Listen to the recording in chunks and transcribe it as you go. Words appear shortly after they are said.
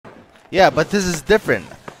Yeah, but this is different.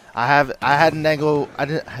 I had an angle I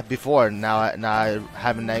didn't have before. Now I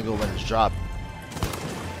have an angle when it's dropped.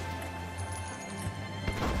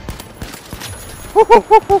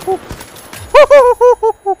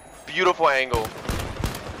 Beautiful angle.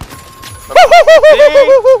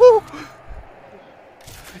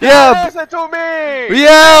 Yeah. Yes, it to me.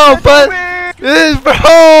 Yeah, but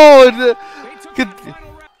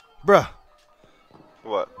bruh.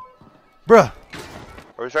 What? Bruh.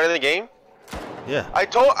 Are we starting the game? Yeah. I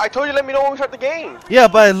told you let me know when we start the game. Yeah,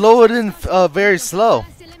 but I lowered in very slow.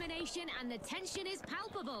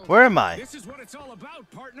 Where am I?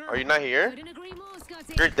 Are you not here?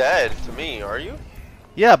 You're dead to me, are you?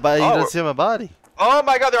 Yeah, but you don't see my body. Oh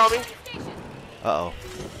my god, they're on me. Uh-oh.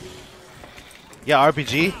 Yeah,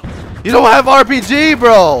 RPG? You don't have RPG,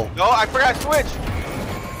 bro! No, I forgot to switch.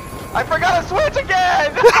 I forgot to switch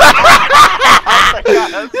again!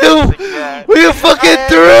 We fucking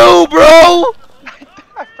through, bro!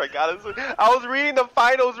 I forgot to switch. I was reading the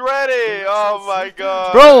finals Reddit. Oh my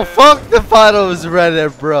god. Bro, fuck the finals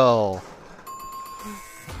Reddit, bro.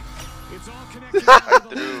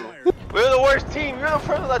 We're the worst team. You're the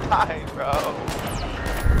first that died, bro.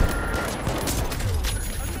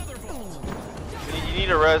 You need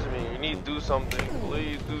to res me. You need to do something.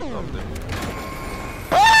 Please do something.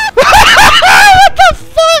 What the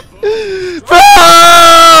fuck? Bro!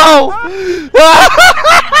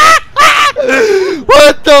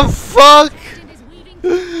 What the fuck?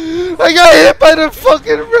 I got hit by the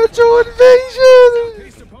fucking retro invasion!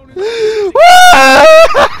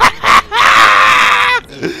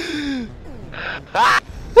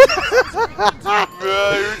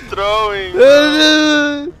 Bro, you're throwing.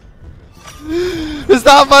 It's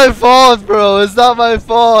not my fault, bro. It's not my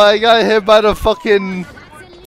fault. I got hit by the fucking